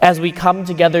As we come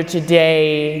together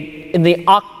today in the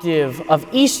octave of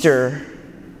Easter,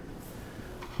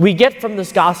 we get from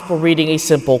this gospel reading a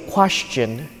simple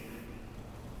question.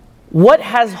 What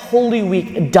has Holy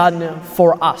Week done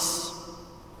for us?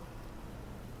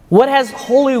 What has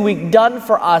Holy Week done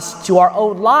for us to our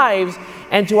own lives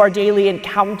and to our daily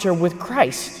encounter with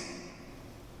Christ?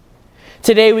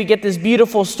 Today we get this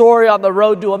beautiful story on the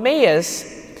road to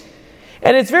Emmaus.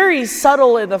 And it's very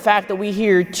subtle in the fact that we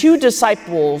hear two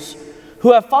disciples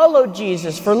who have followed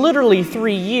Jesus for literally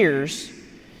 3 years,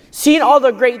 seen all the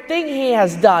great thing he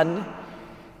has done,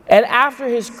 and after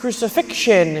his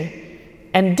crucifixion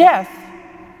and death,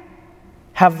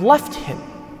 have left him,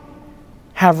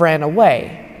 have ran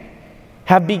away,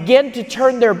 have begun to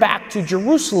turn their back to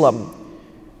Jerusalem,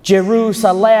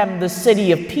 the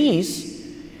city of peace,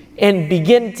 and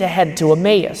begin to head to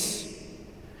Emmaus.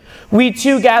 We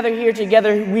too gather here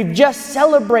together. We've just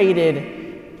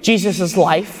celebrated Jesus'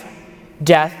 life,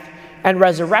 death, and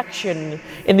resurrection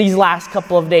in these last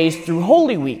couple of days through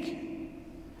Holy Week.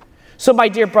 So, my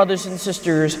dear brothers and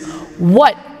sisters,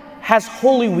 what has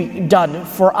Holy Week done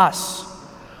for us?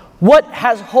 What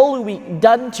has Holy Week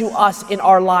done to us in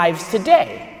our lives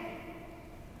today?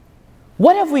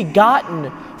 What have we gotten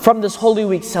from this Holy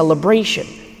Week celebration?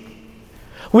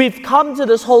 We've come to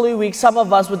this Holy Week, some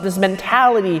of us, with this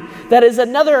mentality that is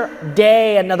another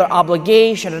day, another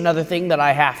obligation, another thing that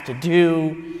I have to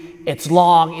do. It's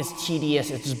long, it's tedious,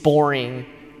 it's boring.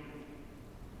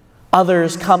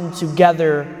 Others come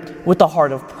together with the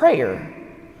heart of prayer.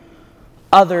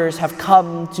 Others have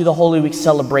come to the Holy Week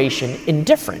celebration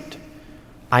indifferent.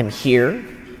 I'm here,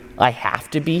 I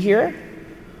have to be here,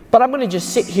 but I'm going to just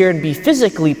sit here and be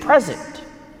physically present.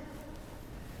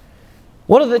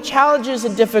 One of the challenges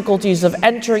and difficulties of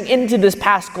entering into this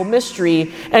Paschal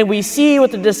mystery, and we see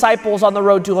with the disciples on the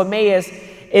road to Emmaus,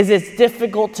 is it's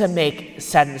difficult to make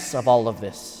sense of all of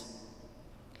this.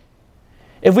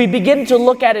 If we begin to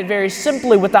look at it very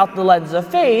simply without the lens of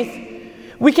faith,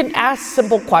 we can ask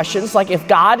simple questions like, if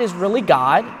God is really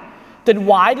God, then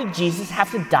why did Jesus have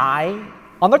to die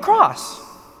on the cross?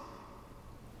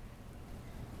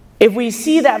 If we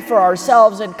see that for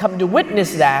ourselves and come to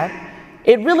witness that,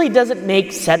 it really doesn't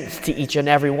make sense to each and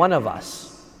every one of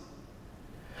us.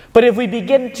 But if we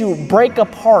begin to break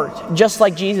apart, just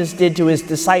like Jesus did to his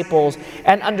disciples,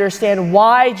 and understand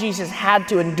why Jesus had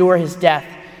to endure his death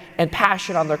and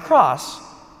passion on the cross,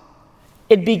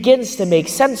 it begins to make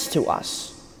sense to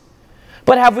us.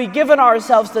 But have we given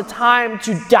ourselves the time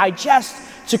to digest,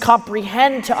 to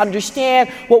comprehend, to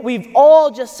understand what we've all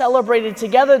just celebrated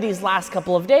together these last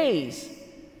couple of days?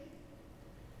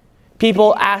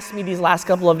 People ask me these last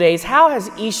couple of days, how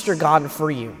has Easter gone for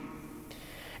you?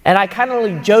 And I kind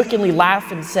of jokingly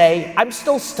laugh and say, I'm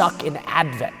still stuck in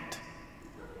Advent.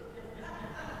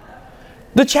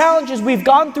 The challenge is we've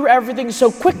gone through everything so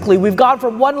quickly. We've gone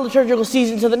from one liturgical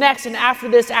season to the next, and after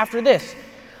this.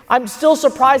 I'm still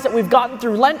surprised that we've gotten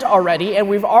through Lent already, and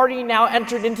we've already now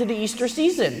entered into the Easter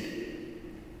season.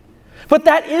 But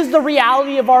that is the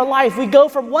reality of our life. We go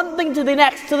from one thing to the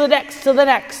next, to the next, to the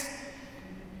next.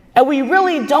 And we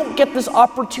really don't get this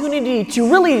opportunity to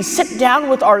really sit down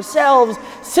with ourselves,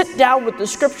 sit down with the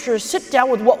scriptures, sit down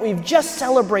with what we've just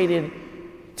celebrated,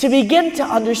 to begin to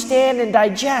understand and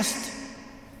digest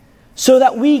so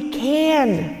that we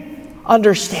can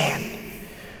understand.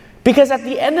 Because at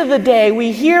the end of the day,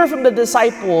 we hear from the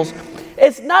disciples,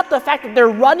 it's not the fact that they're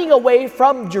running away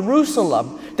from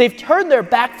Jerusalem. They've turned their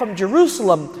back from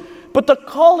Jerusalem. But the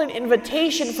call and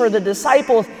invitation for the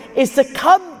disciples is to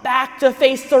come back to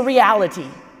face the reality.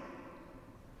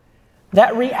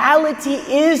 That reality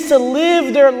is to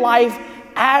live their life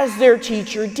as their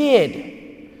teacher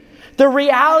did. The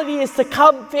reality is to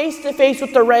come face to face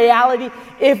with the reality.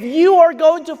 If you are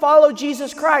going to follow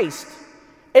Jesus Christ,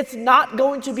 it's not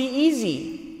going to be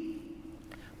easy.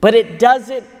 But it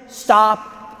doesn't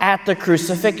stop at the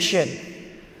crucifixion.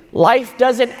 Life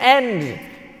doesn't end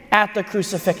at the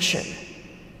crucifixion.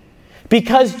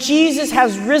 Because Jesus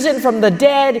has risen from the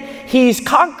dead, he's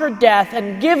conquered death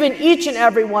and given each and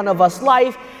every one of us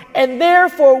life, and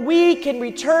therefore we can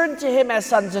return to him as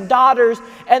sons and daughters,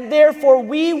 and therefore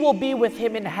we will be with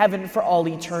him in heaven for all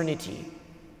eternity.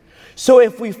 So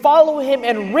if we follow him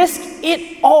and risk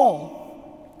it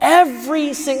all,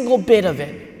 every single bit of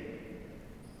it,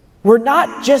 we're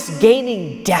not just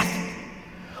gaining death.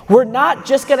 We're not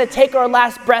just going to take our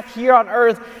last breath here on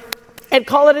earth and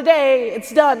call it a day,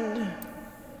 it's done.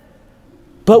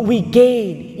 But we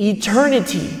gain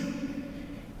eternity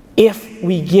if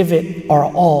we give it our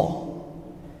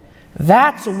all.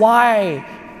 That's why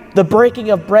the breaking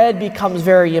of bread becomes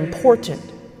very important.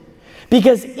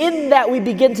 Because in that we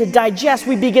begin to digest,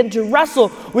 we begin to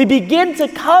wrestle, we begin to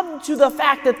come to the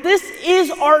fact that this is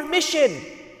our mission.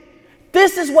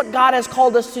 This is what God has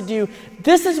called us to do.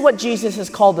 This is what Jesus has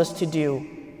called us to do.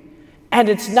 And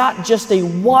it's not just a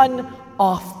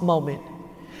one-off moment.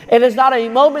 It is not a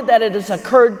moment that it has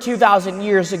occurred 2,000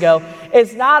 years ago.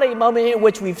 It's not a moment in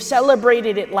which we've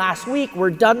celebrated it last week. We're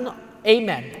done.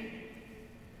 Amen.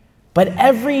 But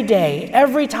every day,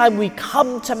 every time we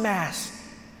come to Mass,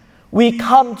 we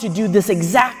come to do this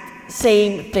exact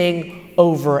same thing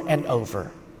over and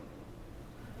over.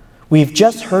 We've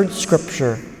just heard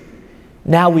Scripture.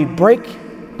 Now we break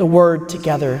the Word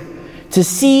together to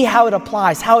see how it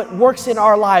applies, how it works in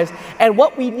our lives, and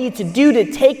what we need to do to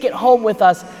take it home with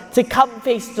us to come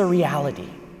face the reality.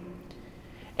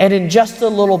 And in just a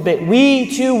little bit,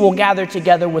 we too will gather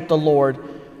together with the Lord,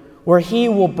 where He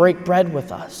will break bread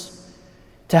with us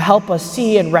to help us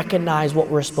see and recognize what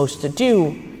we're supposed to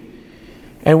do.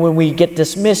 And when we get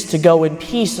dismissed to go in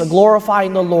peace,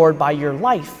 glorifying the Lord by your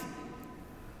life,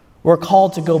 we're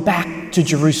called to go back to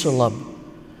Jerusalem,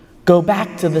 go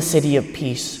back to the city of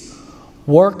peace,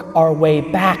 work our way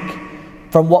back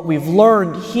from what we've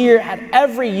learned here at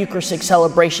every Eucharistic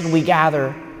celebration we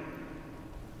gather,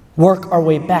 work our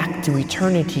way back to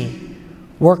eternity,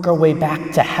 work our way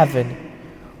back to heaven,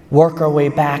 work our way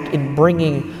back in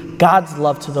bringing God's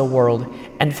love to the world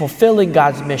and fulfilling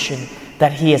God's mission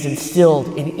that He has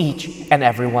instilled in each and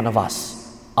every one of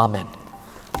us. Amen.